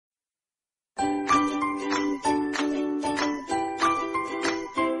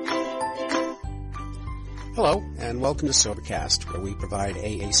Hello, and welcome to Sobercast, where we provide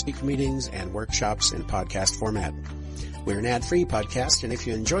AA speaker meetings and workshops in podcast format. We're an ad-free podcast, and if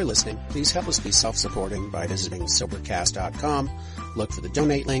you enjoy listening, please help us be self-supporting by visiting Sobercast.com, look for the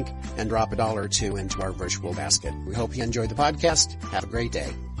donate link, and drop $1 or $2 into our virtual basket. We hope you enjoy the podcast. Have a great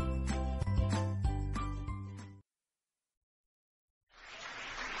day.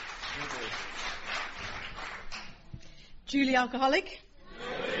 Julie alcoholic?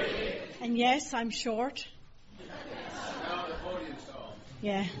 And yes, I'm short.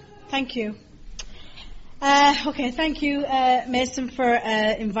 Yeah, thank you. Okay, thank you, Mason, for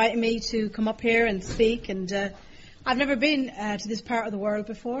inviting me to come up here and speak. And I've never been to this part of the world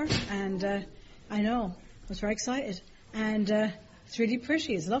before, and I know, I was very excited. And it's really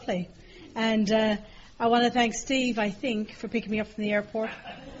pretty, it's lovely. And I want to thank Steve, I think, for picking me up from the airport.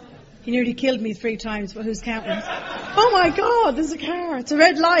 He nearly killed me 3 times, but who's counting? Oh my God, there's a car. It's a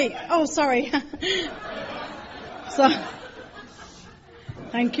red light. Oh, sorry. So,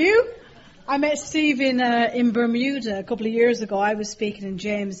 thank you. I met Steve in Bermuda a couple of years ago. I was speaking and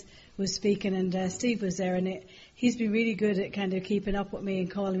James was speaking and Steve was there. And he's been really good at kind of keeping up with me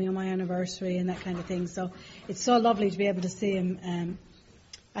and calling me on my anniversary and that kind of thing. So it's so lovely to be able to see him.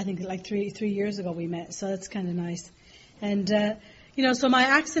 I think like three years ago we met. So that's kind of nice. And so my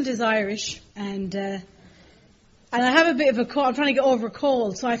accent is Irish, and I have a bit of a cold. I'm trying to get over a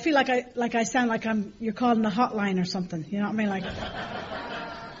cold, so I feel like I sound like you're calling a hotline or something. You know what I mean? Like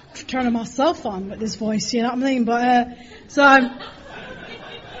turning myself on with this voice. You know what I mean? But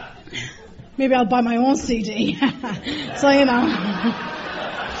maybe I'll buy my own CD. So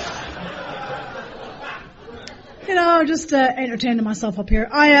just entertaining myself up here.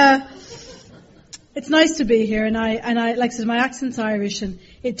 It's nice to be here, and I like I said, my accent's Irish, and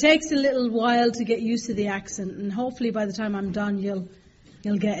it takes a little while to get used to the accent, and hopefully by the time I'm done, you'll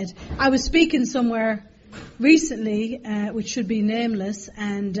get it. I was speaking somewhere recently, which should be nameless,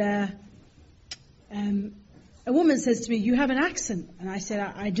 and a woman says to me, "You have an accent," and I said,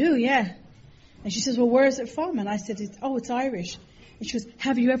 "I do, yeah." And she says, "Well, where is it from?" And I said, "It's Irish." And she goes,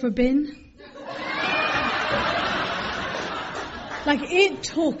 "Have you ever been?" Like, it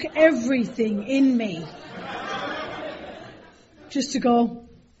took everything in me just to go,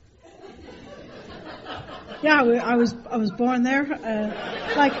 yeah, I was born there.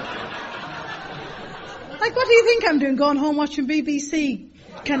 Like, what do you think I'm doing? Going home watching BBC,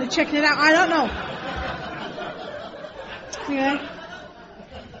 kind of checking it out? I don't know. Yeah.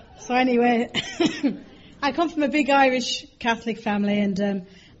 So anyway, I come from a big Irish Catholic family, and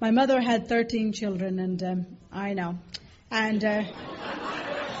my mother had 13 children, and I know. And I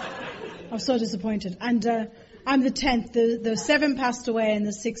was so disappointed. And I'm the 10th. The 7 passed away and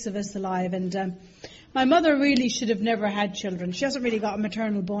the 6 of us alive. And my mother really should have never had children. She hasn't really got a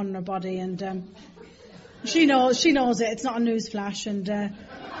maternal bone in her body. And she knows it. It's not a news flash. And,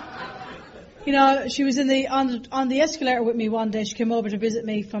 she was on the escalator with me one day. She came over to visit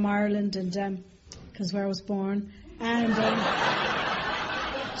me from Ireland, and because where I was born. And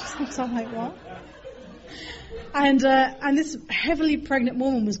so I'm like, what? And this heavily pregnant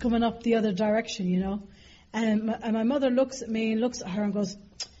woman was coming up the other direction, and my mother looks at me and looks at her and goes,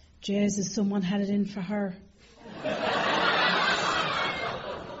 "Jesus, someone had it in for her." And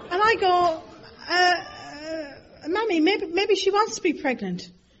I go, "Mammy, maybe she wants to be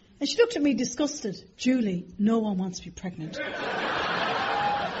pregnant." And she looked at me disgusted. "Julie, no one wants to be pregnant."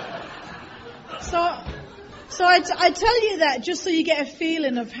 So I tell you that just so you get a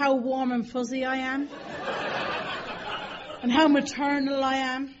feeling of how warm and fuzzy I am. And how maternal I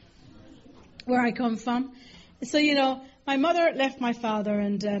am, where I come from. So, my mother left my father,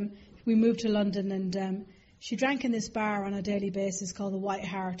 and we moved to London, and she drank in this bar on a daily basis called the White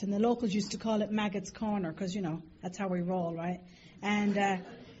Hart, and the locals used to call it Maggots Corner, because, that's how we roll, right? And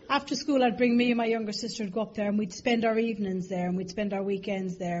after school, I'd bring me and my younger sister to go up there, and we'd spend our evenings there, and we'd spend our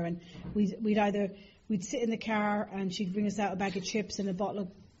weekends there, and we'd sit in the car, and she'd bring us out a bag of chips and a bottle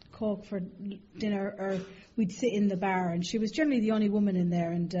of Coke for dinner, or we'd sit in the bar, and she was generally the only woman in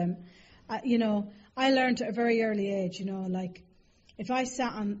there. And I learned at a very early age, like if I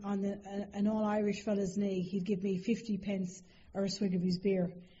sat on an all Irish fella's knee, he'd give me 50 pence or a swig of his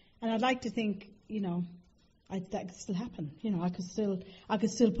beer. And I'd like to think, that could still happen. I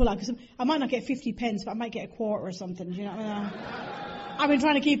could still pull out. I might not get 50 pence, but I might get a quarter or something. I've been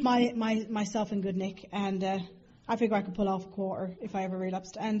trying to keep myself in good nick, and I figure I could pull off a quarter if I ever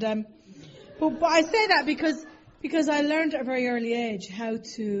relapsed. And but I say that because I learned at a very early age how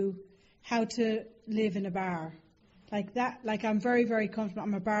to live in a bar. Like that, like I'm very, very comfortable.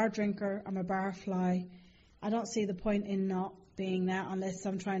 I'm a bar drinker. I'm a bar fly. I don't see the point in not being that unless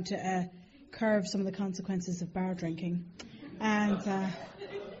I'm trying to, curb some of the consequences of bar drinking. And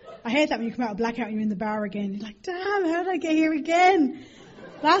I hate that when you come out of blackout and you're in the bar again. You're like, damn, how did I get here again?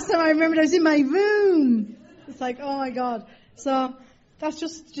 Last time I remembered I was in my room. It's like, oh my God. So that's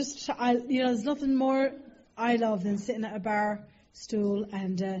just there's nothing more I love than sitting at a bar stool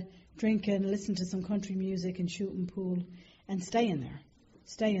and drinking, listen to some country music and shooting pool and staying there.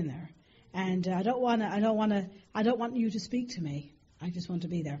 And I don't want you to speak to me. I just want to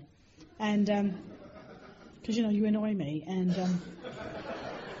be there. And, cause you annoy me. And,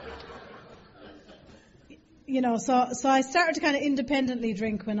 so I started to kind of independently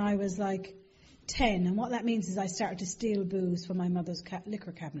drink when I was like 10. And what that means is I started to steal booze from my mother's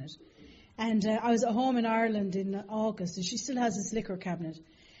liquor cabinet. And I was at home in Ireland in August, and she still has this liquor cabinet.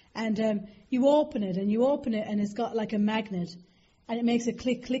 And you open it, and it's got like a magnet, and it makes a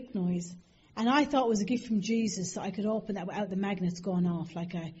click noise. And I thought it was a gift from Jesus that I could open that without the magnets going off.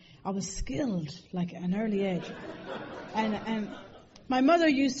 Like I was skilled, like at an early age. And my mother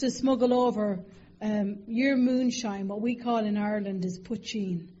used to smuggle over your moonshine, what we call in Ireland is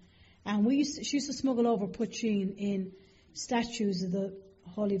poitín. And she used to smuggle over poitín in statues of the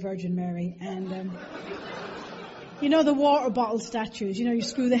Holy Virgin Mary. And the water bottle statues. You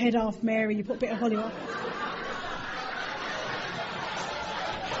screw the head off Mary, you put a bit of holy water.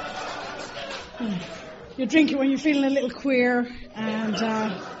 You drink it when you're feeling a little queer, and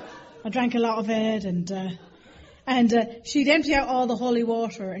I drank a lot of it, and she'd empty out all the holy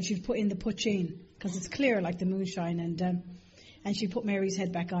water and she'd put in the poitín because it's clear like the moonshine, and she'd put Mary's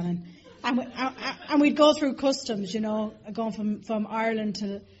head back on, and we'd go through customs, going from Ireland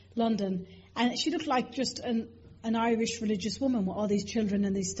to London, and she looked like just an Irish religious woman with all these children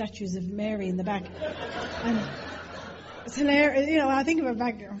and these statues of Mary in the back, and it's hilarious. I think of her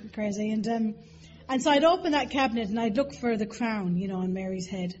back crazy, and so I'd open that cabinet and I'd look for the crown, on Mary's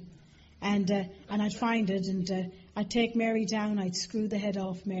head, and I'd find it, and I'd take Mary down, I'd screw the head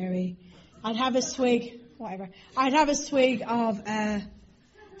off Mary, I'd have a swig, whatever. I'd have a swig of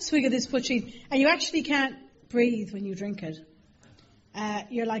this poitín, and you actually can't breathe when you drink it.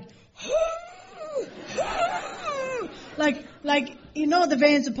 You're like, like the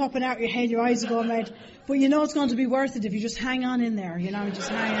veins are popping out your head, your eyes are going red, but it's going to be worth it if you just hang on in there, just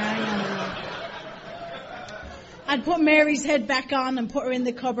hang on in there. I'd put Mary's head back on and put her in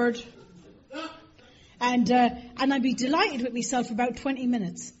the cupboard, and I'd be delighted with myself for about 20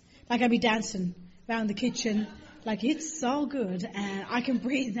 minutes. Like I'd be dancing around the kitchen, like it's so good, and I can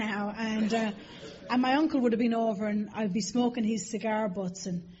breathe now. And my uncle would have been over, and I'd be smoking his cigar butts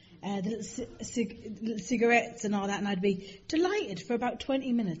and the little cigarettes and all that, and I'd be delighted for about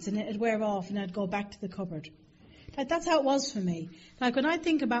 20 minutes, and it'd wear off, and I'd go back to the cupboard. Like that's how it was for me. Like when I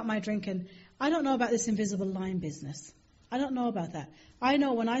think about my drinking, I don't know about this invisible line business. I don't know about that. I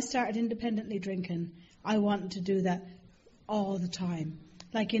know when I started independently drinking, I wanted to do that all the time.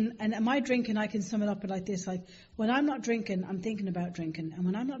 And my drinking, I can sum it up like this. Like, when I'm not drinking, I'm thinking about drinking. And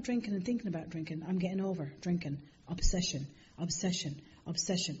when I'm not drinking and thinking about drinking, I'm getting over drinking. Obsession.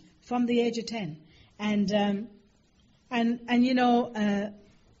 From the age of 10.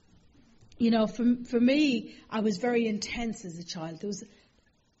 For me, I was very intense as a child. There was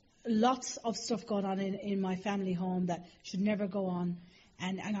lots of stuff going on in my family home that should never go on.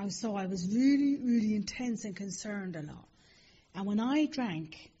 And I was really, really intense and concerned a lot. And when I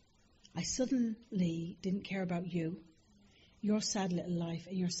drank, I suddenly didn't care about you, your sad little life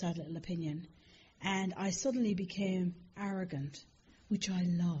and your sad little opinion. And I suddenly became arrogant, which I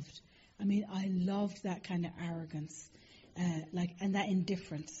loved. I mean, I loved that kind of arrogance, and that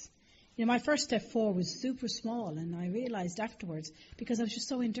indifference. My first step forward was super small, and I realized afterwards, because I was just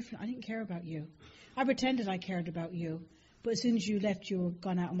so indifferent, I didn't care about you. I pretended I cared about you, but as soon as you left, you were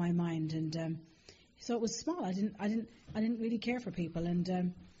gone out of my mind, and so it was small. I didn't really care for people,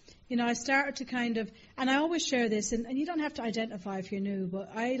 and I started to kind of, and I always share this, and you don't have to identify if you're new, but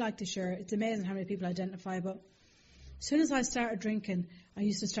I like to share. It's amazing how many people identify. But as soon as I started drinking, I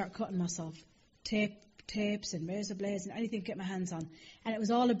used to start cutting myself, tapes and razor blades and anything to get my hands on, and it was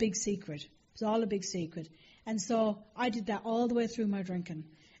all a big secret. And so I did that all the way through my drinking,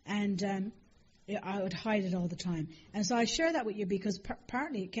 and I would hide it all the time. And so I share that with you because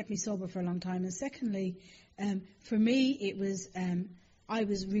partly it kept me sober for a long time, and secondly, for me it was I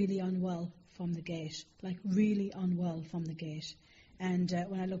was really unwell from the gate, And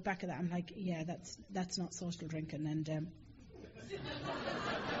when I look back at that, I'm like, yeah, that's not social drinking.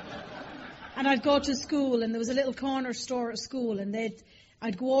 And I'd go to school, and there was a little corner store at school, and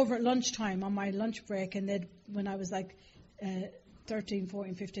I'd go over at lunchtime on my lunch break, and when I was like 13,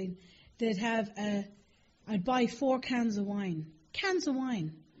 14, 15, I'd buy 4 cans of wine.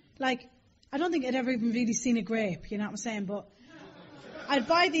 Like I don't think I'd ever even really seen a grape, you know what I'm saying? But I'd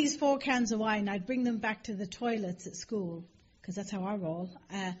buy these 4 cans of wine, I'd bring them back to the toilets at school, because that's how I roll.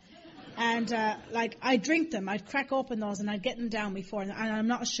 I'd drink them, I'd crack open those, and I'd get them down before, and I'm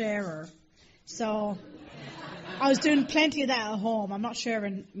not a sharer. So I was doing plenty of that at home. I'm not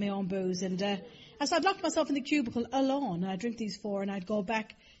sharing my own booze. And so I'd lock myself in the cubicle alone, and I'd drink these 4, and I'd go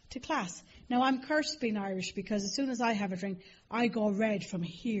back to class. Now, I'm cursed being Irish, because as soon as I have a drink, I go red from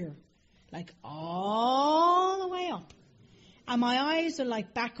here, like all the way up. And my eyes are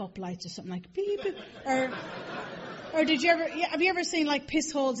like backup lights or something, like beep, beep. Or have you ever seen like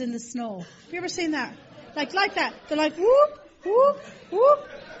piss holes in the snow? Have you ever seen that? Like that. They're like whoop, whoop, whoop.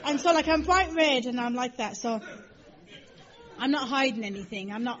 And so like I'm bright red and I'm like that. So I'm not hiding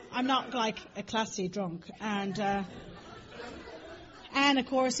anything. I'm not like a classy drunk. And of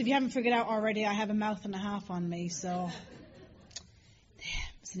course, if you haven't figured out already, I have a mouth and a half on me. So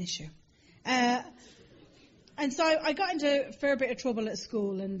it's an issue. And so I got into a fair bit of trouble at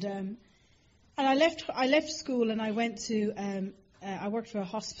school, and I left school and I went to I worked for a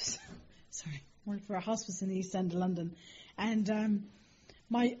hospice. Worked for a hospice in the East End of London, and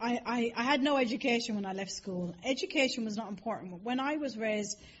I had no education when I left school. Education was not important. When I was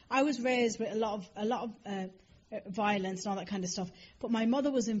raised with a lot of violence and all that kind of stuff. But my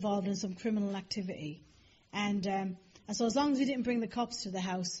mother was involved in some criminal activity, and so as long as we didn't bring the cops to the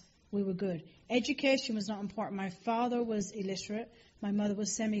house, we were good. Education was not important. My father was illiterate. My mother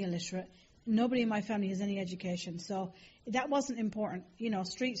was semi-illiterate. Nobody in my family has any education. So that wasn't important.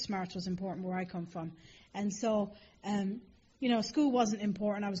 Street smarts was important where I come from. And so, school wasn't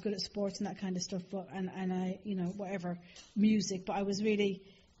important. I was good at sports and that kind of stuff. And I, whatever, music. But I was really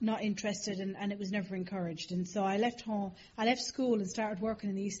not interested and it was never encouraged. And so I left school and started working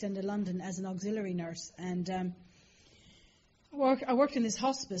in the East End of London as an auxiliary nurse. And I worked in this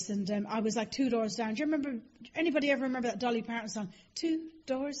hospice, and I was like 2 doors down. Do you remember? Anybody ever remember that Dolly Parton song? 2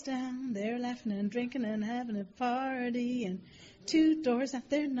 doors down, they're laughing and drinking and having a party, and 2 doors up,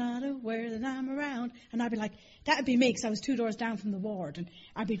 they're not aware that I'm around. And I'd be like, that'd be me, because I was 2 doors down from the ward, and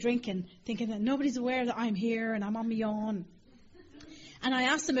I'd be drinking, thinking that nobody's aware that I'm here and I'm on my own. And I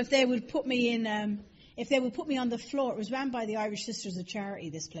asked them if they would put me in, if they would put me on the floor. It was run by the Irish Sisters of Charity,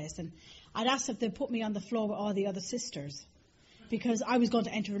 this place, and I'd asked if they'd put me on the floor with all the other sisters, because I was going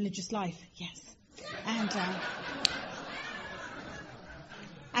to enter religious life. Yes.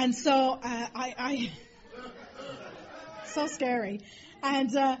 And so I so scary.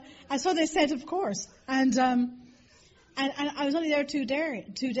 And so they said, of course. And I was only there 2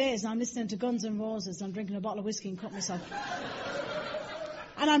 days, and I'm listening to Guns N' Roses. I'm drinking a bottle of whiskey and cutting myself.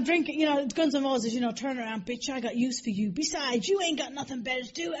 And I'm drinking, Guns N' Roses, turn around, bitch, I got use for you. Besides, you ain't got nothing better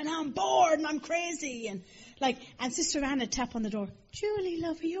to do, and I'm bored, and I'm crazy. And Sister Anna tap on the door, Julie,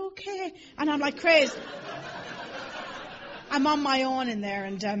 love, are you okay? And I'm like crazy. I'm on my own in there,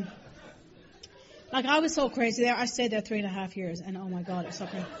 and I was so crazy there. I stayed there 3.5 years, and oh my God, it's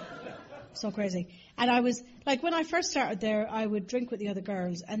so crazy. And I was, when I first started there, I would drink with the other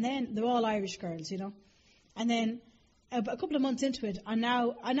girls, and then they're all Irish girls, And then a couple of months into it, and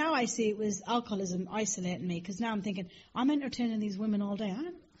now I see it was alcoholism isolating me, because now I'm thinking, I'm entertaining these women all day.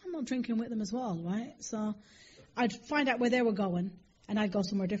 I'm not drinking with them as well, right? So I'd find out where they were going, and I'd go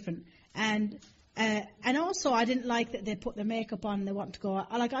somewhere different. And also I didn't like that they put their makeup on and they want to go.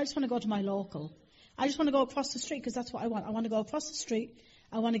 I just want to go to my local. I just want to go across the street, because that's what I want. I want to go across the street.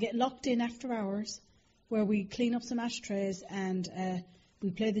 I want to get locked in after hours, where we clean up some ashtrays and we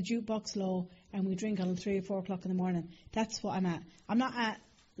play the jukebox low and we drink until 3 or 4 o'clock in the morning. That's what I'm at. I'm not at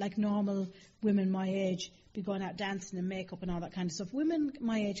like normal women my age be going out dancing and makeup and all that kind of stuff. Women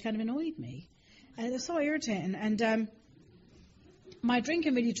my age kind of annoyed me. They're so irritating. And my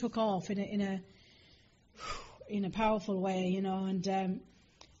drinking really took off in a powerful way, And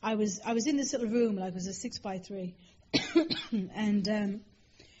I was in this little room, it was a 6x3, and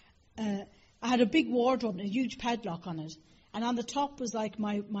I had a big wardrobe and a huge padlock on it. And on the top was like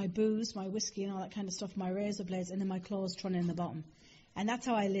my booze, my whiskey and all that kind of stuff, my razor blades, and then my clothes thrown in the bottom. And that's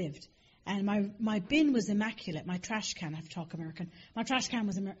how I lived. And my bin was immaculate. My trash can, I have to talk American. My trash can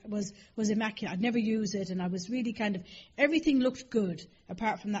was immaculate. I'd never use it, and I was really everything looked good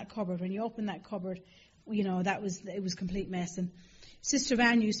apart from that cupboard. When you open that cupboard, it was complete mess. And Sister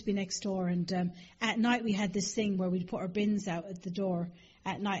Anne used to be next door, and at night we had this thing where we'd put our bins out at the door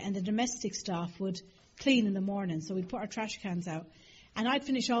at night, and the domestic staff would clean in the morning, so we'd put our trash cans out. And I'd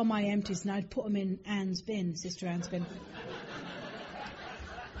finish all my empties, and I'd put them in Anne's bin, Sister Anne's bin.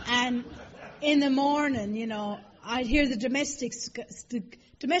 And in the morning, I'd hear the domestic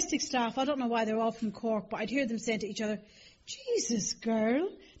staff, I don't know why they're all from Cork, but I'd hear them saying to each other, Jesus, girl,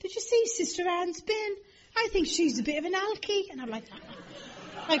 did you see Sister Anne's bin? I think she's a bit of an alkie. And I'm like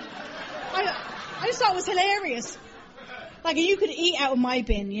I just thought it was hilarious. Like, you could eat out of my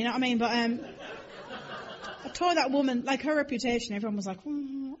bin, you know what I mean? But I told that woman, like, her reputation, everyone was like,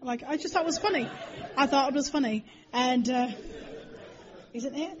 like, I just thought it was funny. I thought it was funny. And,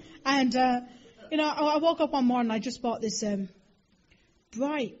 isn't it? And, you know, I woke up one morning, I just bought this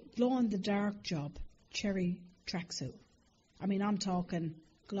bright, glow-in-the-dark job, cherry tracksuit. I mean, I'm talking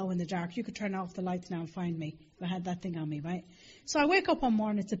glow-in-the-dark. You could turn off the lights now and find me if I had that thing on me, right? So I wake up one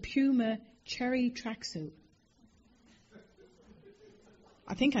morning, it's a Puma cherry tracksuit.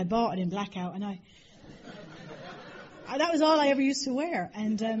 I think I bought it in blackout, and that was all I ever used to wear.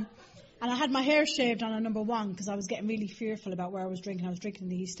 And I had my hair shaved on a number 1 because I was getting really fearful about where I was drinking. I was drinking in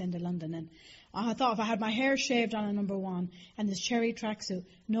the East End of London, and I thought if I had my hair shaved on a number 1 and this cherry tracksuit,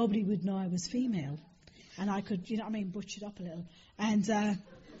 nobody would know I was female, and I could, you know what I mean, butch it up a little. And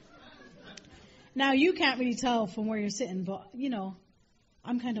now you can't really tell from where you're sitting, but you know,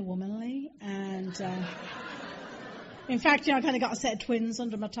 I'm kind of womanly, and in fact, you know, I kind of got a set of twins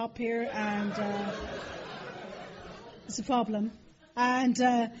under my top here, and it's a problem. And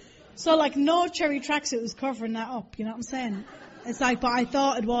so, like, no cherry tracksuit was covering that up, you know what I'm saying? It's like, but I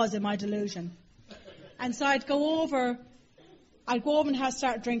thought it was in my delusion. And so I'd go over and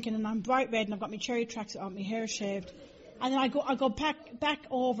start drinking, and I'm bright red, and I've got my cherry tracksuit on, my hair shaved. And then I go back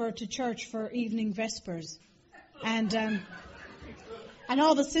over to church for evening vespers. And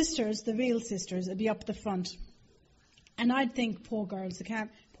all the sisters, the real sisters, would be up the front. And I'd think, poor girls,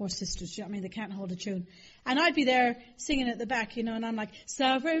 poor sisters, you know what I mean, they can't hold a tune. And I'd be there singing at the back, you know, and I'm like,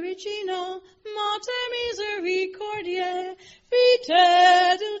 Salve Regina, Mater Misericordiae,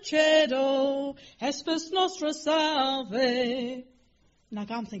 Vitae dulcedo, Espes Nostra Salve. Like,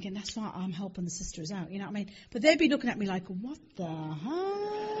 I'm thinking, that's not, I'm helping the sisters out, you know what I mean? But they'd be looking at me like, what the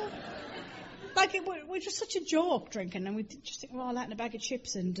hell? Like, we're just such a joke drinking, and we just think we're all out in a bag of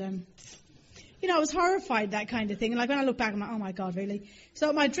chips, and, you know, I was horrified, that kind of thing. And like, when I look back, I'm like, oh my God, really?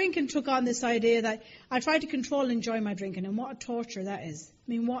 So my drinking took on this idea that I tried to control and enjoy my drinking, and what a torture that is. I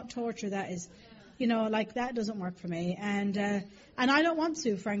mean, what torture that is. You know, like, that doesn't work for me. And I don't want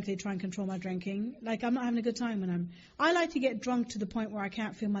to, frankly, try and control my drinking. Like, I'm not having a good time when I like to get drunk to the point where I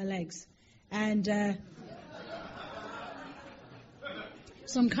can't feel my legs. And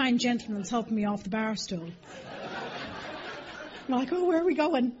some kind gentleman's helping me off the bar stool. I'm like, oh, where are we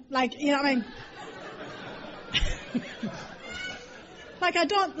going? Like, you know what I mean? Like, I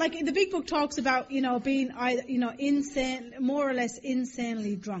don't, like, the big book talks about, you know, being, you know, insane, more or less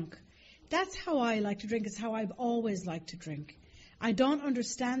insanely drunk. That's how I like to drink. It's how I've always liked to drink. I don't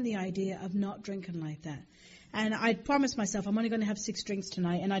understand the idea of not drinking like that. And I'd promised myself I'm only going to have 6 drinks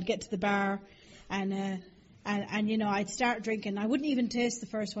tonight, and I'd get to the bar, and you know, I'd start drinking. I wouldn't even taste the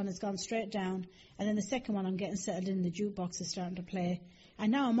first one. It's gone straight down. And then the second one, I'm getting settled in. The jukebox is starting to play.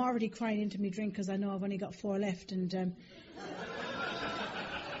 And now I'm already crying into my drink because I know I've only got 4 left. And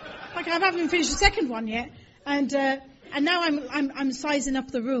like, I haven't even finished the second one yet. And now I'm sizing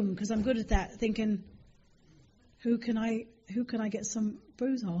up the room because I'm good at that, thinking, who can I get some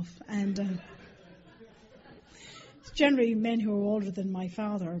booze off? And it's generally men who are older than my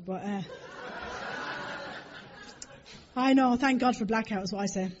father, but I know, thank God for blackout is what I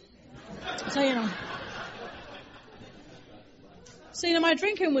say. So, you know, my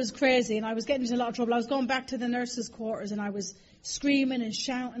drinking was crazy, and I was getting into a lot of trouble. I was going back to the nurses' quarters, and I was screaming and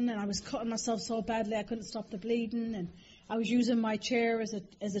shouting, and I was cutting myself so badly I couldn't stop the bleeding, and I was using my chair as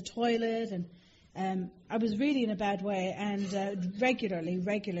a toilet, and I was really in a bad way. And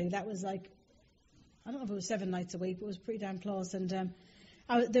regularly, that was like, I don't know if it was 7 nights a week, but it was pretty damn close. And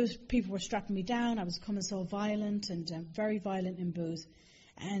there was people were strapping me down. I was becoming so violent and very violent in booze,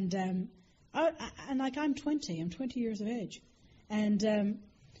 and like, I'm 20 years of age, and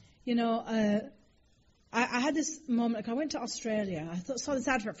you know. I had this moment, like, I went to Australia. I saw this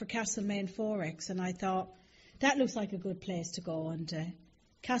advert for Castlemaine Forex, and I thought, that looks like a good place to go. And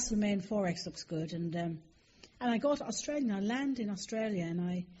Castlemaine Forex looks good. And I go to Australia, and I land in Australia,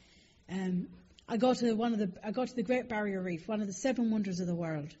 and I go to the Great Barrier Reef, one of the 7 wonders of the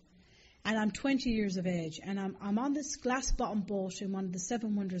world. And I'm 20 years of age, and I'm on this glass-bottom boat in one of the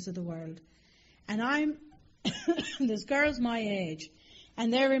 7 wonders of the world. And there's girls my age,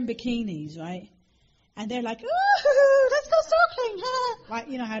 and they're in bikinis, right? And they're like, ooh, let's go snorkeling, huh? Like,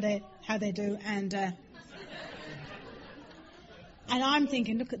 you know how they do. And I'm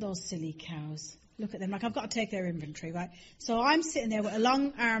thinking, look at those silly cows. Look at them. Like, I've got to take their inventory, right? So I'm sitting there with a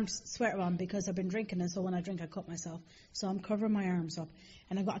long-armed sweater on because I've been drinking, and so when I drink, I cut myself. So I'm covering my arms up,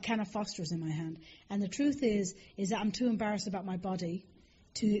 and I've got a can of Foster's in my hand. And the truth is that I'm too embarrassed about my body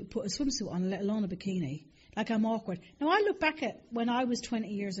to put a swimsuit on, let alone a bikini. Like, I'm awkward. Now, I look back at when I was 20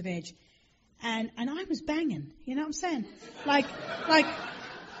 years of age, and I was banging. You know what I'm saying? Like,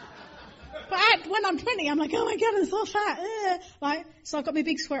 but when I'm 20, I'm like, oh my God, I'm so fat. Right? So I've got my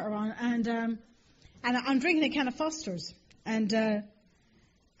big sweater on, and I'm drinking a can of Foster's, and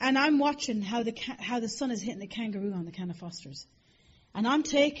I'm watching how the sun is hitting the kangaroo on the can of Foster's, and I'm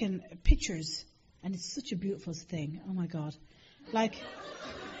taking pictures, and it's such a beautiful thing. Oh my God, like.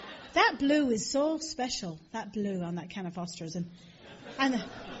 That blue is so special, that blue on that can of Foster's, and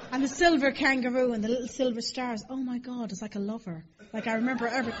the silver kangaroo and the little silver stars. Oh my God, it's like a lover. Like, I remember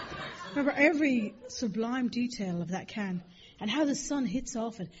every sublime detail of that can and how the sun hits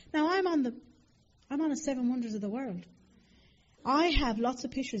off it. Now I'm on the 7 Wonders of the World. I have lots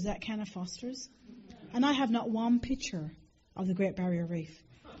of pictures of that can of Foster's, and I have not one picture of the Great Barrier Reef.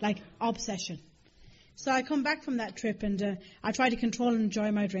 Like, obsession. So I come back from that trip, and I try to control and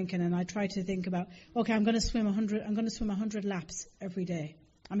enjoy my drinking, and I try to think about, okay, I'm going to swim 100 laps every day.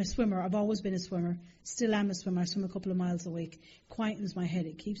 I'm a swimmer. I've always been a swimmer. Still am a swimmer. I swim a couple of miles a week. Quietens my head.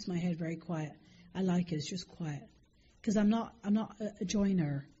 It keeps my head very quiet. I like it. It's just quiet. Because I'm not a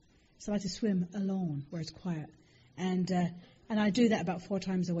joiner. So I like to swim alone where it's quiet. And I do that about 4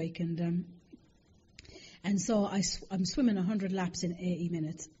 times a week. And so I'm swimming 100 laps in 80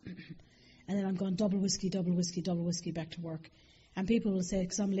 minutes. And then I'm going double whiskey back to work. And people will say,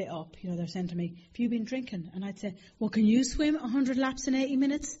 because I'm lit up, they're saying to me, have you been drinking? And I'd say, well, can you swim 100 laps in 80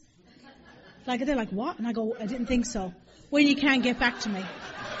 minutes? Like, they're like, what? And I go, I didn't think so. Well, you can't get back to me.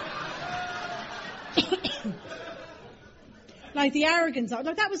 Like, the arrogance,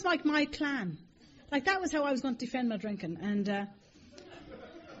 like, that was like my plan. Like, that was how I was going to defend my drinking. And I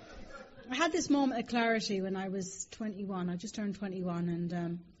had this moment of clarity when I was 21. I just turned 21,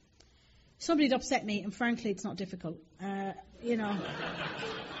 and somebody had upset me, and frankly, it's not difficult.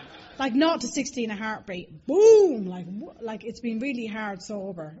 Like 0 to 60 in a heartbeat. Boom! Like it's been really hard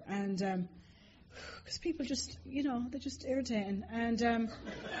sober. And because people just, they're just irritating. And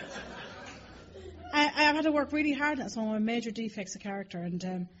I've had to work really hard at some of my major defects of character.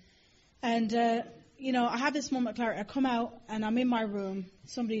 And I have this moment of clarity. I come out, and I'm in my room.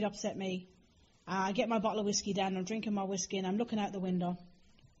 Somebody had upset me. I get my bottle of whiskey down. I'm drinking my whiskey, and I'm looking out the window.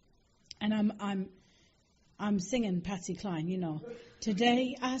 And I'm singing Patsy Cline,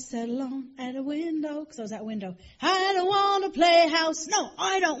 Today I sat alone at a window, because I was at a window. I don't want to play house. No,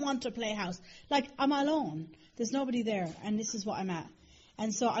 I don't want to play house. Like, I'm alone. There's nobody there, and this is what I'm at.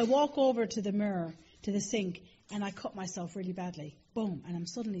 And so I walk over to the mirror, to the sink, and I cut myself really badly. Boom, and I'm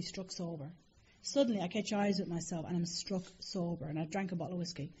suddenly struck sober. Suddenly I catch eyes with myself, and I'm struck sober, and I drank a bottle of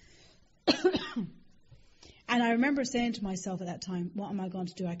whiskey. And I remember saying to myself at that time, what am I going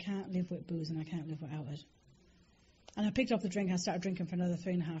to do? I can't live with booze, and I can't live without it. And I picked up the drink, and I started drinking for another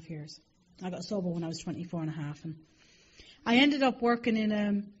 3.5 years. I got sober when I was 24 and a half. And I ended up working in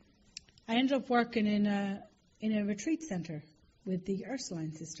a retreat centre with the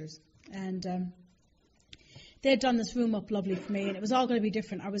Ursuline sisters. And they'd done this room up lovely for me, and it was all going to be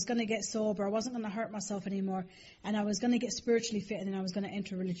different. I was going to get sober. I wasn't going to hurt myself anymore. And I was going to get spiritually fit, and then I was going to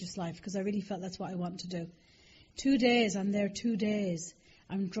enter religious life, because I really felt that's what I wanted to do. 2 days, I'm there 2 days.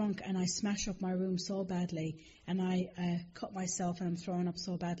 I'm drunk, and I smash up my room so badly, and I cut myself, and I'm throwing up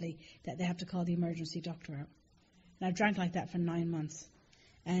so badly that they have to call the emergency doctor out. And I drank like that for 9 months.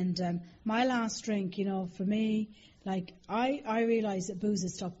 And my last drink, for me, like, I realised that booze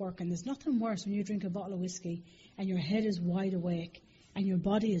had stopped working. There's nothing worse when you drink a bottle of whiskey and your head is wide awake and your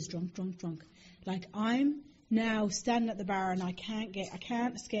body is drunk. Like, I'm now standing at the bar, and I can't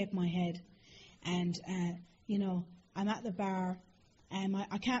escape my head. And, I'm at the bar, and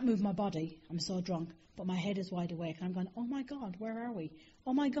I can't move my body. I'm so drunk, but my head is wide awake. And I'm going, oh my God, where are we?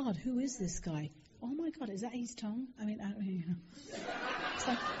 Oh my God, who is this guy? Oh my God, is that his tongue? It's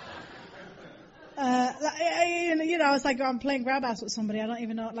like, it's like I'm playing grab ass with somebody. I don't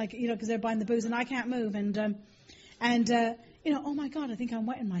even know, because they're buying the booze and I can't move. And oh my God, I think I'm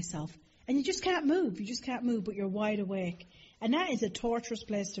wetting myself. And you just can't move. You just can't move, but you're wide awake. And that is a torturous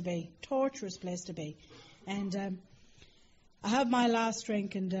place to be. And I have my last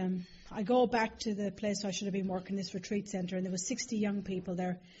drink, and I go back to the place I should have been working, this retreat centre, and there was 60 young people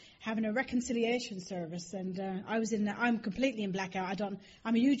there having a reconciliation service, and I'm completely in blackout. I'm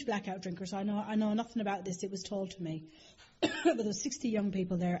a huge blackout drinker, so I know nothing about this. It was told to me. But there were 60 young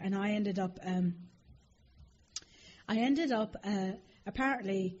people there, and I ended up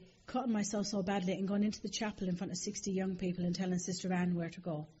apparently cutting myself so badly and going into the chapel in front of 60 young people and telling Sister Anne where to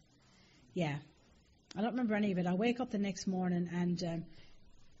go. Yeah. I don't remember any of it. I wake up the next morning, and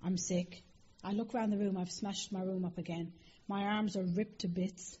I'm sick. I look around the room, I've smashed my room up again. My arms are ripped to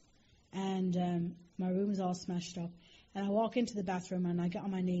bits, and my room is all smashed up. And I walk into the bathroom, and I get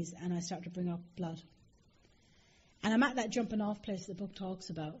on my knees, and I start to bring up blood. And I'm at that jumping off place the book talks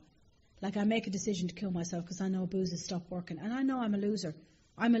about. Like, I make a decision to kill myself because I know booze has stopped working. And I know I'm a loser.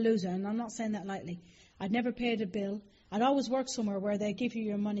 I'm a loser, and I'm not saying that lightly. I'd never paid a bill. I'd always worked somewhere where they give you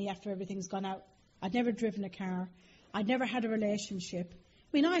your money after everything's gone out. I'd never driven a car. I'd never had a relationship. I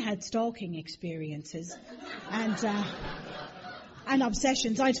mean, I had stalking experiences and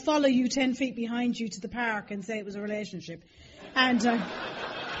obsessions. I'd follow you 10 feet behind you to the park and say it was a relationship. And I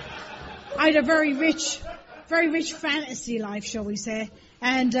had a very rich fantasy life, shall we say.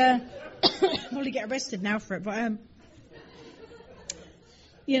 And I'll probably get arrested now for it. But,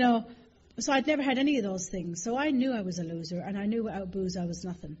 so I'd never had any of those things. So I knew I was a loser, and I knew without booze I was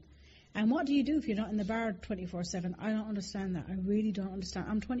nothing. And what do you do if you're not in the bar 24/7? I don't understand that. I really don't understand.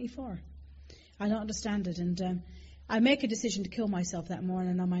 I'm 24. I don't understand it. And I make a decision to kill myself that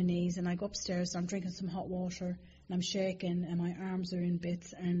morning on my knees, and I go upstairs, and I'm drinking some hot water, and I'm shaking, and my arms are in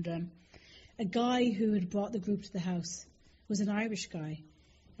bits. And a guy who had brought the group to the house was an Irish guy.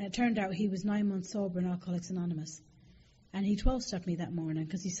 And it turned out he was 9 months sober in Alcoholics Anonymous. And he 12-stepped me that morning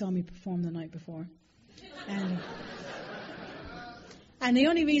because he saw me perform the night before. And the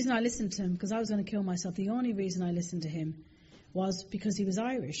only reason I listened to him, because I was going to kill myself, the only reason I listened to him was because he was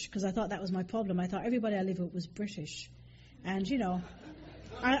Irish, because I thought that was my problem. I thought everybody I lived with was British. And,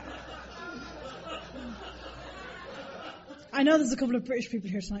 I know there's a couple of British people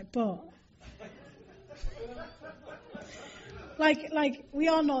here tonight, but like we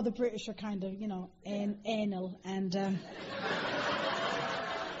all know the British are kind of, anal, and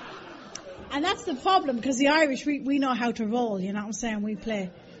that's the problem, because the Irish, we know how to roll, you know what I'm saying? We play.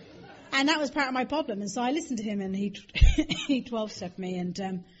 And that was part of my problem. And so I listened to him, and he 12-stepped me,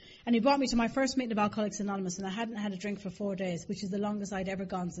 and he brought me to my first meeting of Alcoholics Anonymous, and I hadn't had a drink for 4 days, which is the longest I'd ever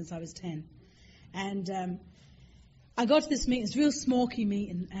gone since I was 10. And I go to this meeting, it's a real smoky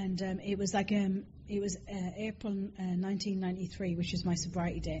meeting, and it was April 1993, which is my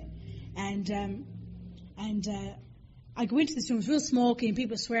sobriety date. And I go into this room, it's real smoky, and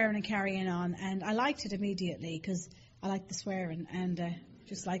people are swearing and carrying on, and I liked it immediately, because I like the swearing, and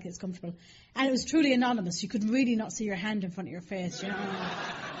just like it's comfortable. And it was truly anonymous. You could really not see your hand in front of your face,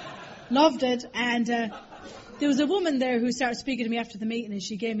 Loved it. And there was a woman there who started speaking to me after the meeting, and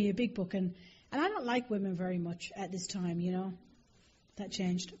she gave me a big book, and I don't like women very much at this time, That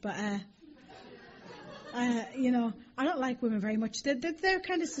changed. But, I don't like women very much. They're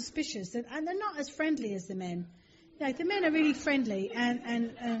kind of suspicious, and they're not as friendly as the men. Like, the men are really friendly,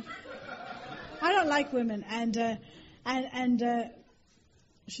 and I don't like women, and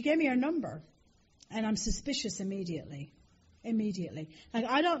she gave me her number, and I'm suspicious immediately. Like,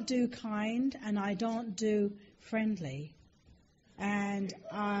 I don't do kind, and I don't do friendly, and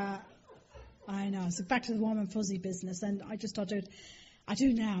I know, so back to the warm and fuzzy business, and I just don't do it. I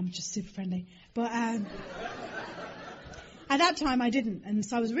do now, I'm just super friendly, but at that time I didn't, and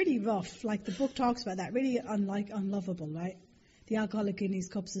so I was really rough, like the book talks about that, really unlovable, right? The alcoholic in these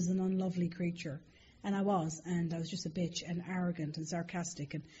cups is an unlovely creature. And I was just a bitch and arrogant and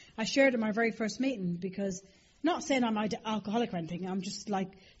sarcastic. And I shared at my very first meeting, because, not saying I'm an alcoholic or anything, I'm just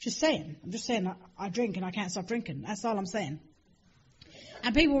saying I drink and I can't stop drinking. That's all I'm saying.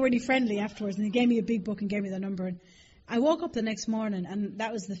 And people were really friendly afterwards, and they gave me a big book and gave me their number. And I woke up the next morning, and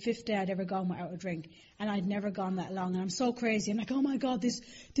that was the 5th day I'd ever gone without a drink. And I'd never gone that long. And I'm so crazy. I'm like, oh my God, this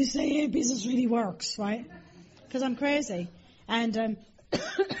AA business really works, right? Because I'm crazy. And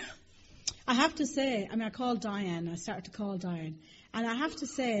I have to say, I called Diane. I started to call Diane. And I have to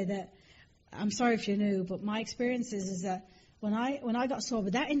say that, I'm sorry if you knew, but my experience is that when I got sober,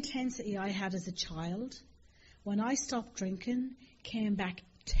 that intensity I had as a child, when I stopped drinking, came back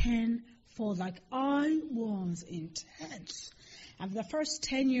tenfold. Like, I was intense. And for the first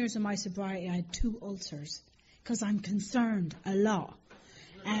 10 years of my sobriety, I had 2 ulcers, because I'm concerned a lot.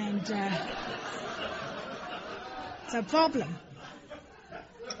 And it's a problem.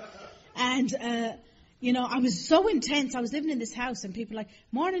 And, I was so intense. I was living in this house, and people were like,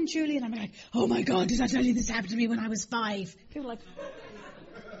 morning, Julie. And I'm like, oh my God, did I tell you this happened to me when I was 5? People were like,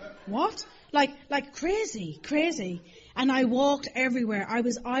 what? Like crazy. And I walked everywhere. I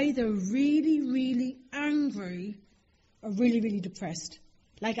was either really, really angry or really, really depressed.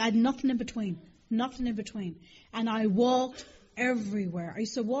 Like, I had nothing in between. And I walked everywhere. I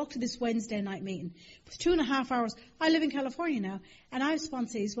used to walk to this Wednesday night meeting. It was 2.5 hours. I live in California now, and I have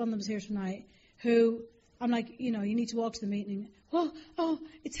sponsees, one of them's here tonight, who I'm like, you need to walk to the meeting. Oh,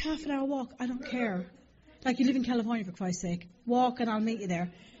 it's half an hour walk. I don't care. Like, you live in California, for Christ's sake. Walk and I'll meet you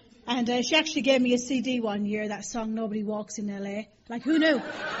there. And she actually gave me a CD one year, that song Nobody Walks in L.A. Like, who knew?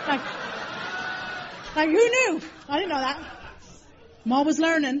 Like who knew? I didn't know that. I'm always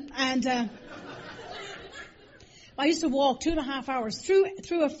learning. And I used to walk 2.5 hours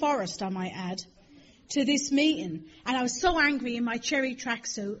through a forest, I might add, to this meeting. And I was so angry in my cherry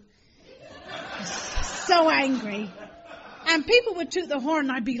tracksuit. So angry. And people would toot the horn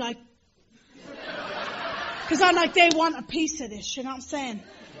and I'd be like, because I'm like, they want a piece of this, you know what I'm saying?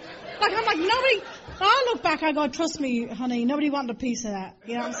 Like, I'm like, nobody, I look back, I go, trust me, honey, nobody wanted a piece of that,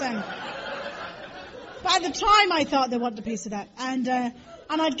 you know what I'm saying? But at the time I thought they wanted a piece of that. And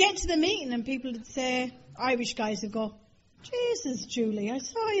I'd get to the meeting and people would say, Irish guys would go, Jesus, Julie, I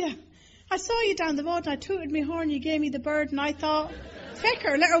saw you down the road and I tooted my horn, you gave me the bird and I thought, feck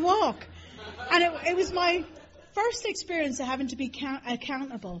her, let her walk. And it was my first experience of having to be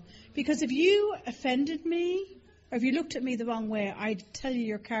accountable. Because if you offended me, or if you looked at me the wrong way, I'd tell you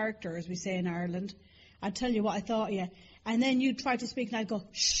your character, as we say in Ireland. I'd tell you what I thought of you. And then you'd try to speak and I'd go,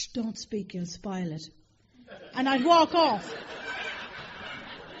 shh, don't speak, you'll spoil it. And I'd walk off.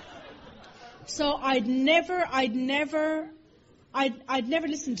 So I'd never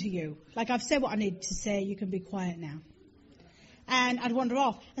listen to you. Like, I've said what I need to say, you can be quiet now. And I'd wander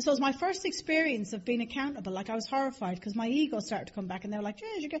off. And so it was my first experience of being accountable. Like, I was horrified because my ego started to come back and they were like,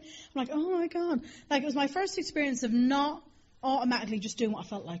 yes, you're good. I'm like, oh my God. Like, it was my first experience of not automatically just doing what I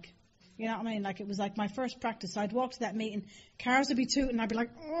felt like. You know what I mean? Like, it was like my first practice. So I'd walk to that meeting, cars would be tooting and I'd be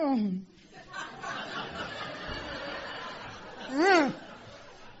like, oh.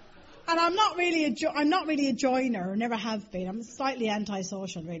 And I'm not really a joiner, or never have been. I'm slightly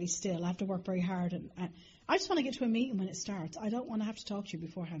antisocial, really, still. I have to work very hard. And I just want to get to a meeting when it starts. I don't want to have to talk to you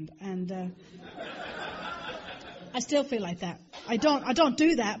beforehand. And I still feel like that. I don't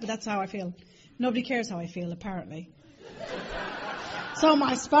do that, but that's how I feel. Nobody cares how I feel, apparently. So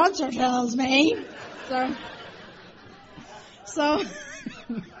my sponsor tells me. So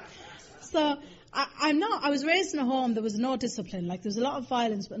I was raised in a home, there was no discipline. Like, there was a lot of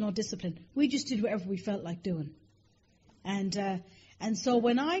violence, but no discipline. We just did whatever we felt like doing. And so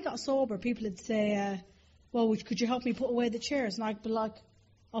when I got sober, people would say, well, could you help me put away the chairs? And I'd be like,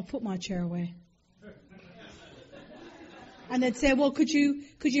 I'll put my chair away. And they'd say, well, could you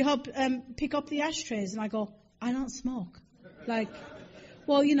help pick up the ashtrays? And I go, I don't smoke. Like,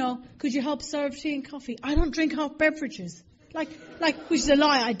 well, could you help serve tea and coffee? I don't drink hot beverages. Like, which is a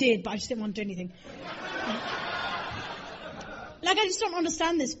lie, I did, but I just didn't want to do anything. Like, I just don't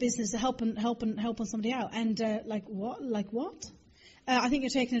understand this business of helping somebody out. And, what? I think you're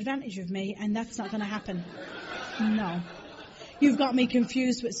taking advantage of me, and that's not going to happen. No. You've got me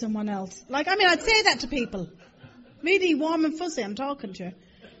confused with someone else. Like, I mean, I'd say that to people. Really warm and fuzzy, I'm talking to.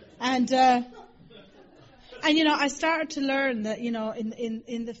 And I started to learn that,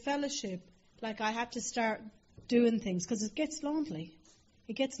 in the fellowship, like, I had to start doing things, because it gets lonely.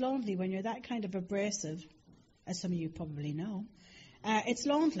 It gets lonely when you're that kind of abrasive, as some of you probably know. It's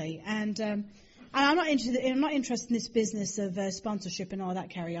lonely, and I'm not interested in this business of sponsorship and all that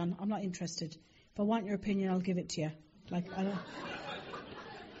carry on. I'm not interested. If I want your opinion, I'll give it to you. Like, I'm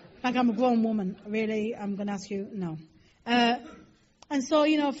a grown woman. Really, I'm going to ask you? No. And so,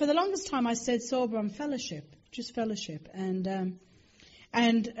 for the longest time, I stayed sober on fellowship, just fellowship, and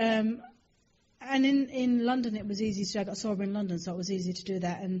in London, it was easy. So I got sober in London, so it was easy to do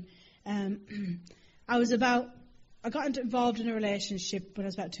that. And I got involved in a relationship when I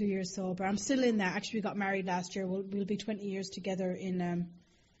was about 2 years sober. I'm still in that. Actually, we got married last year. We'll be 20 years together in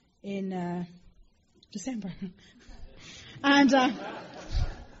December. And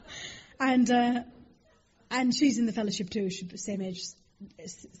she's in the fellowship too. She's the same age,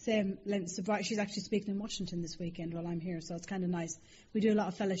 same length of sobriety. She's actually speaking in Washington this weekend while I'm here, so it's kind of nice. We do a lot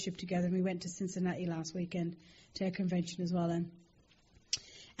of fellowship together. And we went to Cincinnati last weekend to a convention as well.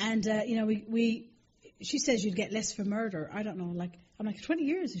 She says you'd get less for murder. I don't know. Like, I'm like, 20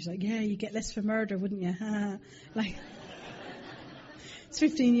 years. She's like, yeah, you get less for murder, wouldn't you? Like, it's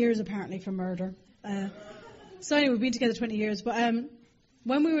 15 years apparently for murder. So anyway, we've been together 20 years. But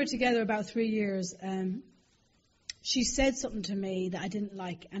when we were together about 3 years, she said something to me that I didn't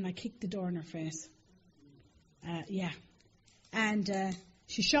like, and I kicked the door in her face. Yeah. And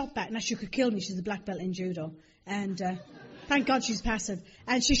she shot back. Now, she could kill me. She's a black belt in judo. And thank God she's passive.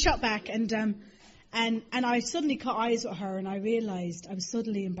 And she shot back, and I suddenly caught eyes with her, and I realized I was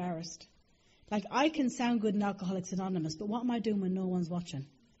suddenly embarrassed. Like, I can sound good in Alcoholics Anonymous, but what am I doing when no one's watching?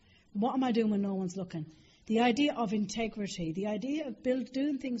 What am I doing when no one's looking? The idea of integrity, the idea of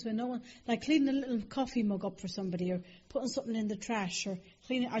doing things when no one, like cleaning a little coffee mug up for somebody, or putting something in the trash, or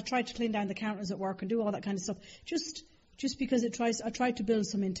I tried to clean down the counters at work and do all that kind of stuff. Just just because I tried to build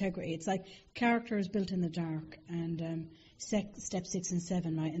some integrity. It's like character is built in the dark, and step 6 and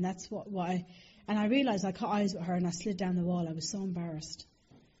 7, right? And that's and I realized I caught eyes with her and I slid down the wall. I was so embarrassed.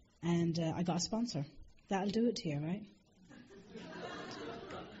 And I got a sponsor. That'll do it to you, right?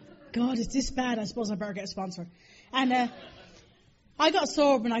 God, it's this bad. I suppose I better get a sponsor. And I got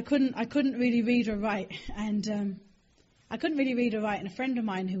sober and I couldn't really read or write. And I couldn't really read or write. And a friend of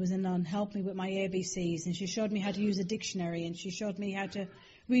mine who was a nun helped me with my ABCs. And she showed me how to use a dictionary. And she showed me how to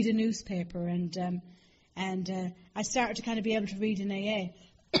read a newspaper. And I started to kind of be able to read in AA.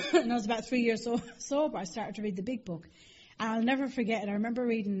 And I was about 3 years sober. I started to read the big book. And I'll never forget it. I remember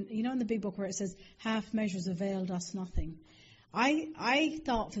reading, in the big book where it says, half measures availed us nothing. I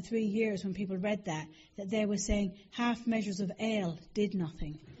thought for 3 years when people read that they were saying half measures of ale did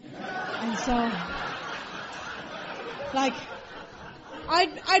nothing. And so, like,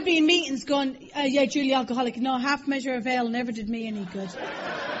 I'd be in meetings going, yeah, Julie, alcoholic. No, half measure of ale never did me any good.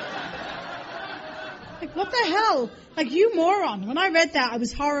 Like, what the hell? Like, you moron. When I read that, I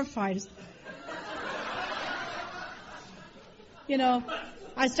was horrified.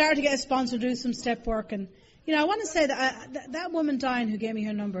 I started to get a sponsor to do some step work. And, I want to say that that woman, Diane, who gave me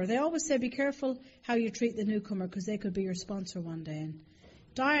her number, they always say, be careful how you treat the newcomer because they could be your sponsor one day. And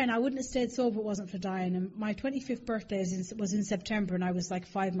Diane, I wouldn't have stayed sober if it wasn't for Diane. And my 25th birthday was in September, and I was like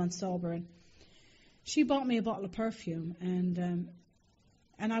 5 months sober. And she bought me a bottle of perfume, and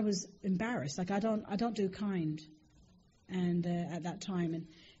I was embarrassed. Like, I don't do kind, and at that time, and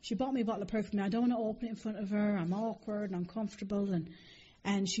she bought me a bottle of perfume. I don't want to open it in front of her. I'm awkward and uncomfortable,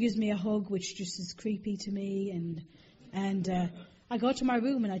 and she gives me a hug, which just is creepy to me. And I go to my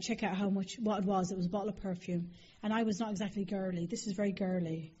room and I check out what it was. It was a bottle of perfume, and I was not exactly girly. This is very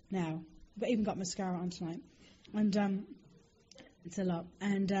girly now. I've even got mascara on tonight, and it's a lot.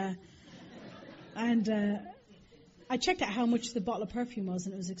 And I checked out how much the bottle of perfume was,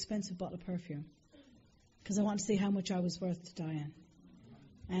 and it was an expensive bottle of perfume because I wanted to see how much I was worth to Diane.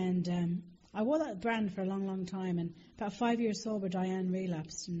 And I wore that brand for a long, long time. And about 5 years sober, Diane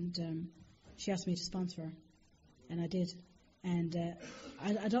relapsed, and she asked me to sponsor her, and I did. And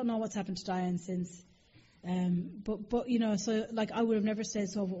I don't know what's happened to Diane since. But so like I would have never stayed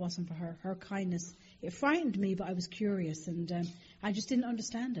sober if it wasn't for her. Her kindness, it frightened me, but I was curious, and I just didn't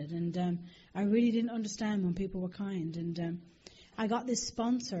understand it. And I really didn't understand when people were kind. And I got this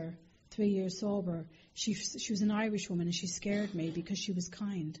sponsor 3 years sober. She was an Irish woman, and she scared me because she was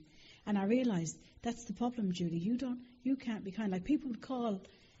kind. And I realized that's the problem, Julie. You can't be kind. Like, people would call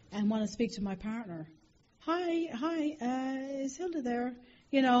and want to speak to my partner. Hi, is Hilda there?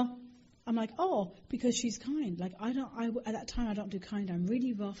 I'm like, oh, because she's kind. Like, at that time I don't do kind. I'm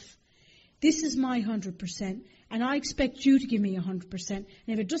really rough. This is my 100%, and I expect you to give me 100%. And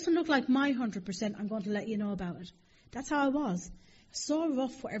if it doesn't look like my 100%, I'm going to let you know about it. That's how I was. So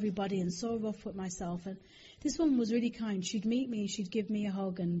rough for everybody and so rough with myself. And this woman was really kind. She'd meet me, she'd give me a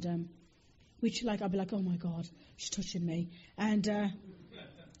hug, and I'd be like, oh my God, she's touching me. And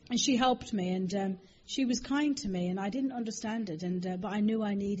she helped me, and she was kind to me, and I didn't understand it, but I knew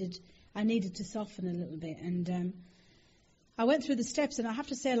I needed to soften a little bit. And I went through the steps, and I have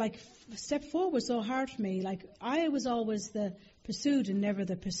to say, like, step 4 was so hard for me. Like, I was always the pursued and never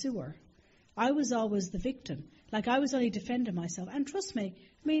the pursuer. I was always the victim. Like, I was only defending myself. And trust me,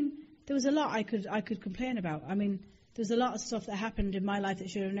 I mean, there was a lot I could complain about. I mean, there was a lot of stuff that happened in my life that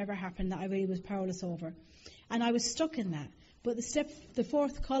should have never happened that I really was powerless over. And I was stuck in that. But the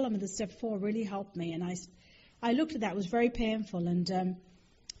fourth column of the step 4 really helped me. And I looked at that. It was very painful. And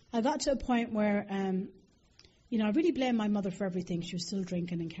I got to a point where, I really blamed my mother for everything. She was still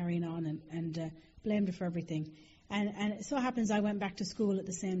drinking and carrying on, and blamed her for everything. And it so happens I went back to school at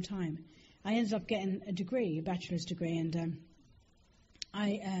the same time. I ended up getting a degree, a bachelor's degree, and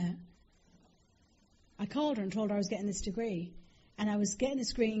I called her and told her I was getting this degree, and I was getting this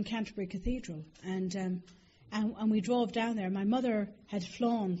degree in Canterbury Cathedral, and we drove down there. My mother had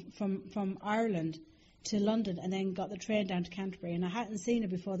flown from Ireland to London and then got the train down to Canterbury, and I hadn't seen her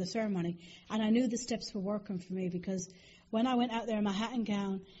before the ceremony, and I knew the steps were working for me because when I went out there in my hat and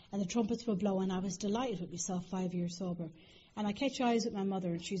gown and the trumpets were blowing, I was delighted with myself 5 years sober. And I catch eyes with my mother,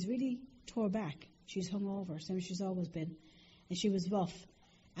 and she's really tore back. She's hungover, same as she's always been. And she was rough.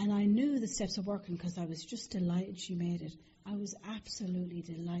 And I knew the steps were working because I was just delighted she made it. I was absolutely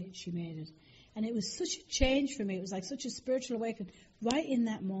delighted she made it. And it was such a change for me. It was like such a spiritual awakening right in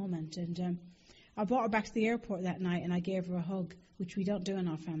that moment. And I brought her back to the airport that night, and I gave her a hug, which we don't do in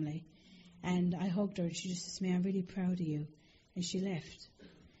our family. And I hugged her, and she just said to me, I'm really proud of you. And she left.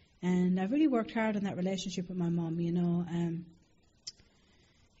 And I really worked hard on that relationship with my mom,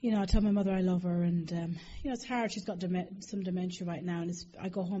 I tell my mother I love her, and it's hard. She's got some dementia right now, and I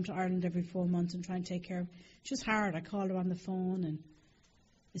go home to Ireland every 4 months and try and take care of her. It's just hard. I call her on the phone, and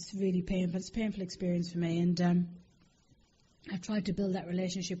it's really painful. It's a painful experience for me, and I've tried to build that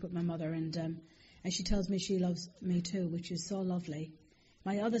relationship with my mother, and she tells me she loves me too, which is so lovely.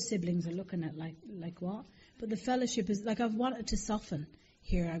 My other siblings are looking at like what? But the fellowship is like I've wanted to soften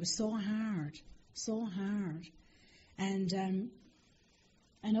here. I was so hard,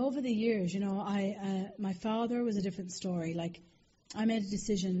 and over the years, my father was a different story. Like I made a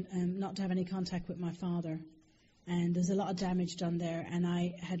decision not to have any contact with my father, and there's a lot of damage done there. And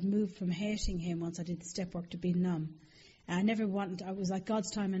I had moved from hating him once I did the step work to being numb. I never wanted. I was like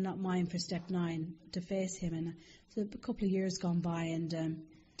God's time and not mine for step 9 to face him. And so a couple of years gone by, and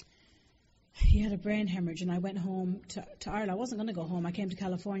he had a brain hemorrhage, and I went home to Ireland. I wasn't going to go home. I came to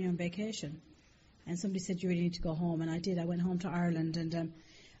California on vacation, and somebody said you really need to go home, and I did. I went home to Ireland, and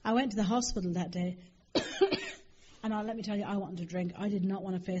I went to the hospital that day. And let me tell you, I wanted to drink. I did not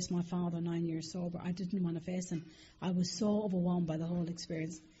want to face my father 9 years sober. I didn't want to face him. I was so overwhelmed by the whole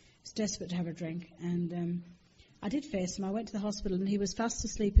experience. I was desperate to have a drink, and I did face him. I went to the hospital, and he was fast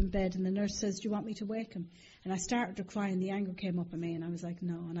asleep in bed, and the nurse says, do you want me to wake him? And I started to cry, and the anger came up in me, and I was like,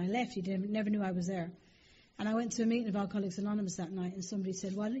 no. And I left. He never knew I was there. And I went to a meeting of Alcoholics Anonymous that night, and somebody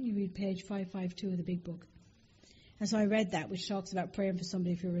said, why don't you read page 552 of the big book? And so I read that, which talks about praying for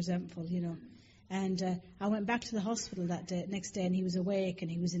somebody if you're resentful, And I went back to the hospital next day, and he was awake, and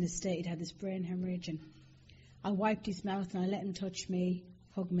he was in a state. He'd had this brain hemorrhage, and I wiped his mouth, and I let him touch me,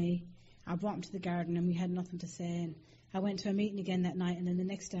 hug me. I brought him to the garden, and we had nothing to say. And I went to a meeting again that night, and then the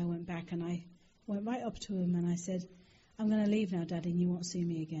next day I went back, and I went right up to him, and I said, I'm going to leave now, Daddy, and you won't see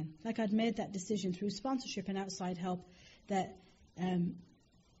me again. Like I'd made that decision through sponsorship and outside help that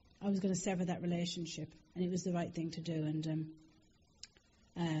I was going to sever that relationship, and it was the right thing to do. And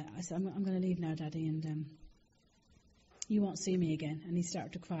I said, I'm going to leave now, Daddy, and you won't see me again. And he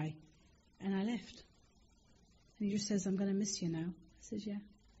started to cry, and I left. And he just says, I'm going to miss you now. I said, yeah.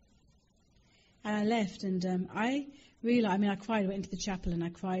 And I left, and I realized, I cried. I went into the chapel, and I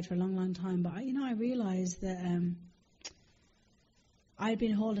cried for a long, long time. But, I realized that I'd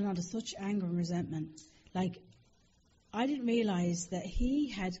been holding on to such anger and resentment. Like, I didn't realize that he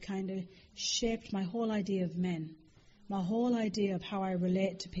had kind of shaped my whole idea of men, my whole idea of how I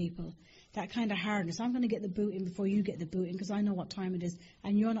relate to people, that kind of hardness. I'm going to get the boot in before you get the boot in because I know what time it is,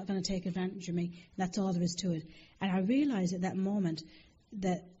 and you're not going to take advantage of me. That's all there is to it. And I realized at that moment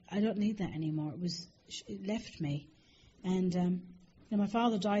that I don't need that anymore. It left me. And my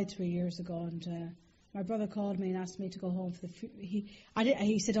father died 3 years ago, and my brother called me and asked me to go home for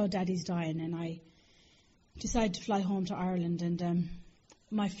he said, oh, Daddy's dying, and I decided to fly home to Ireland, and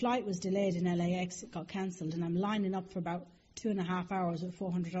my flight was delayed in LAX. It got cancelled, and I'm lining up for about 2.5 hours with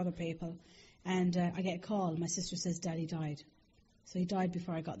 400 other people, and I get a call. My sister says Daddy died. So he died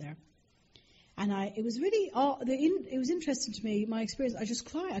before I got there. And it was really, it was interesting to me, my experience. I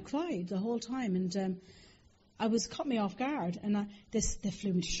cried the whole time, and caught me off guard. And they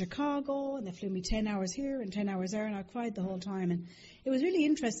flew me to Chicago, and they flew me 10 hours here and 10 hours there, and I cried the whole time. And it was really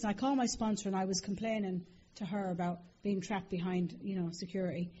interesting. I called my sponsor, and I was complaining to her about being trapped behind,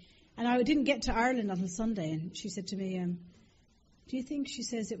 security. And I didn't get to Ireland until Sunday, and she said to me, do you think, she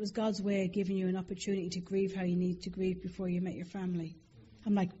says, it was God's way of giving you an opportunity to grieve how you need to grieve before you met your family?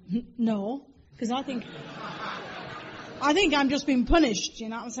 I'm like, no. Because I think I'm just being punished, you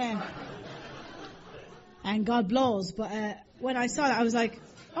know what I'm saying? And God blows. But when I saw that, I was like,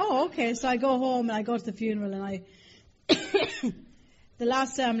 oh, okay. So I go home and I go to the funeral, and the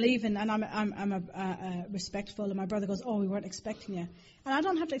last day I'm leaving, and I'm respectful, and my brother goes, oh, we weren't expecting you. And I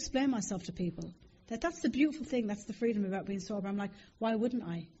don't have to explain myself to people. That's the beautiful thing. That's the freedom about being sober. I'm like, why wouldn't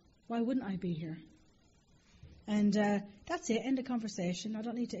I? Why wouldn't I be here? And that's it. End of conversation. I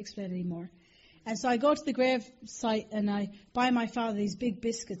don't need to explain anymore. And so I go to the grave site, and I buy my father these big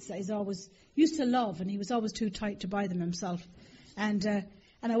biscuits that he's always used to love, and he was always too tight to buy them himself. And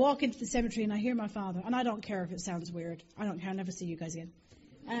I walk into the cemetery, and I hear my father, and I don't care if it sounds weird. I don't care. I'll never see you guys again.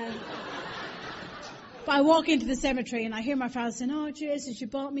 But I walk into the cemetery, and I hear my father saying, oh, Jesus, you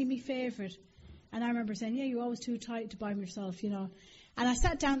bought me favourite. And I remember saying, yeah, you're always too tight to buy them yourself, And I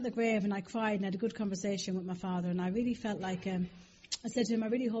sat down at the grave, and I cried, and had a good conversation with my father, and I really felt like... I said to him, I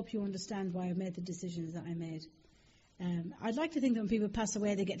really hope you understand why I made the decisions that I made. I'd like to think that when people pass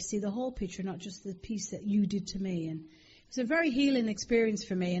away, they get to see the whole picture, not just the piece that you did to me. And it was a very healing experience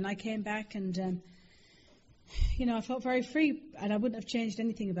for me. And I came back, and, I felt very free. And I wouldn't have changed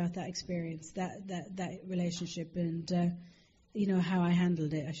anything about that experience, that relationship, and, how I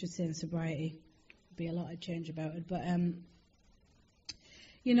handled it, I should say, in sobriety. There'd be a lot I'd change about it. But,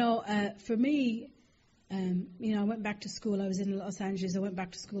 For me, I went back to school. I was in Los Angeles. I went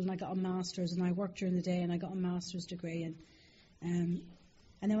back to school and I got a master's, and I worked during the day and I got a master's degree. And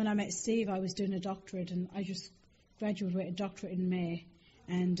then when I met Steve, I was doing a doctorate, and I just graduated with a doctorate in May.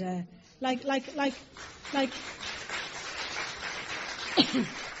 And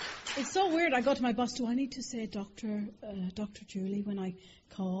it's so weird. I go to my boss, do I need to say Dr. Julie when I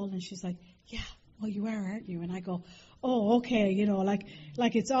call? And she's like, yeah, well, you are, aren't you? And I go, oh, okay,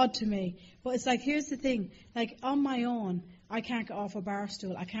 like it's odd to me. But it's like, here's the thing, like on my own, I can't get off a bar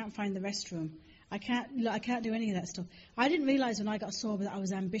stool. I can't find the restroom. I can't do any of that stuff. I didn't realize when I got sober that I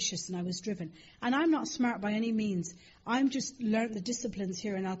was ambitious and I was driven. And I'm not smart by any means. I'm just learned the disciplines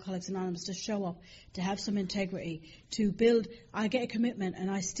here in Alcoholics Anonymous to show up, to have some integrity, to build. I get a commitment and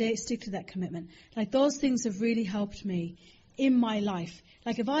I stick to that commitment. Like those things have really helped me in my life.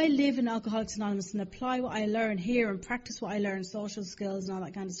 Like if I live in Alcoholics Anonymous and apply what I learn here and practice what I learn, social skills and all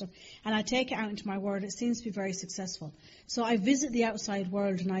that kind of stuff, and I take it out into my world, it seems to be very successful. So I visit the outside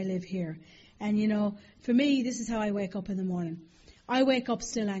world and I live here. And, for me, this is how I wake up in the morning. I wake up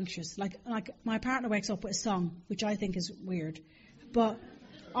still anxious. Like my partner wakes up with a song, which I think is weird. But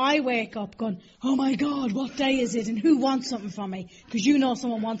I wake up going, oh, my God, what day is it? And who wants something from me? Because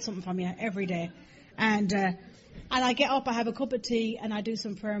someone wants something from you every day. And I get up, I have a cup of tea, and I do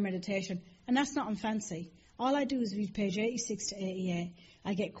some prayer meditation. And that's not fancy. All I do is read page 86 to 88.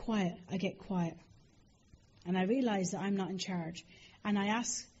 I get quiet. And I realize that I'm not in charge. And I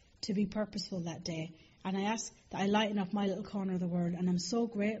ask to be purposeful that day. And I ask that I lighten up my little corner of the world. And I'm so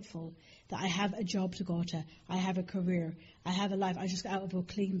grateful that I have a job to go to. I have a career. I have a life. I just got out of a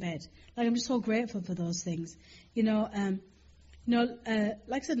clean bed. Like, I'm just so grateful for those things. Like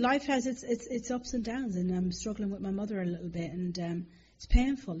I said, life has its ups and downs. And I'm struggling with my mother a little bit. And it's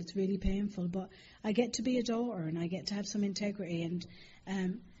painful. It's really painful. But I get to be a daughter. And I get to have some integrity.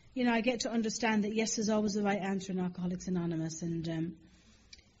 And, I get to understand that yes is always the right answer in Alcoholics Anonymous. And,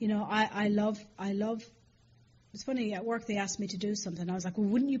 I love, it's funny, at work they asked me to do something. I was like, well,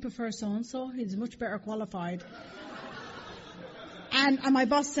 wouldn't you prefer so-and-so? He's much better qualified. And my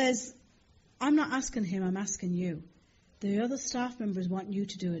boss says, I'm not asking him, I'm asking you. The other staff members want you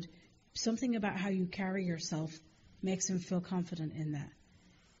to do it. Something about how you carry yourself makes them feel confident in that.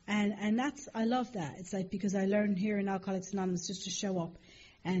 And I love that. It's like, because I learned here in Alcoholics Anonymous just to show up.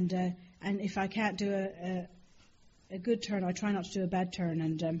 And if I can't do a good turn, I try not to do a bad turn.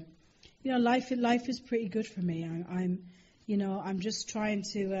 And life is pretty good for me. I'm just trying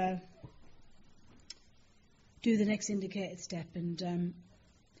to do the next indicated step. And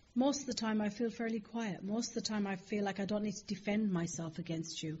most of the time I feel fairly quiet. Most of the time I feel like I don't need to defend myself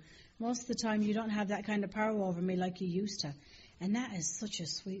against you. Most of the time you don't have that kind of power over me like you used to. And that is such a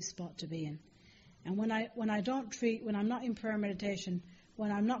sweet spot to be in. And when I'm not in prayer meditation,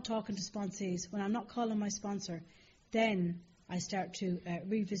 when I'm not talking to sponsees, when I'm not calling my sponsor, then I start to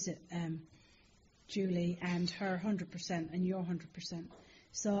revisit Julie and her 100% and your 100%.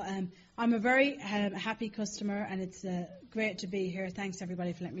 So I'm a very happy customer, and it's great to be here. Thanks,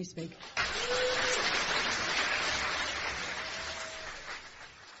 everybody, for letting me speak.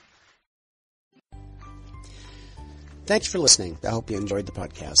 Thanks for listening. I hope you enjoyed the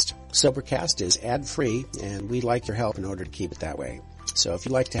podcast. Sobercast is ad-free, and we'd like your help in order to keep it that way. So if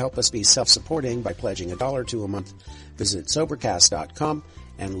you'd like to help us be self-supporting by pledging $1 or $2 a month, visit Sobercast.com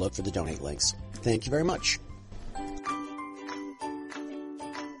and look for the donate links. Thank you very much.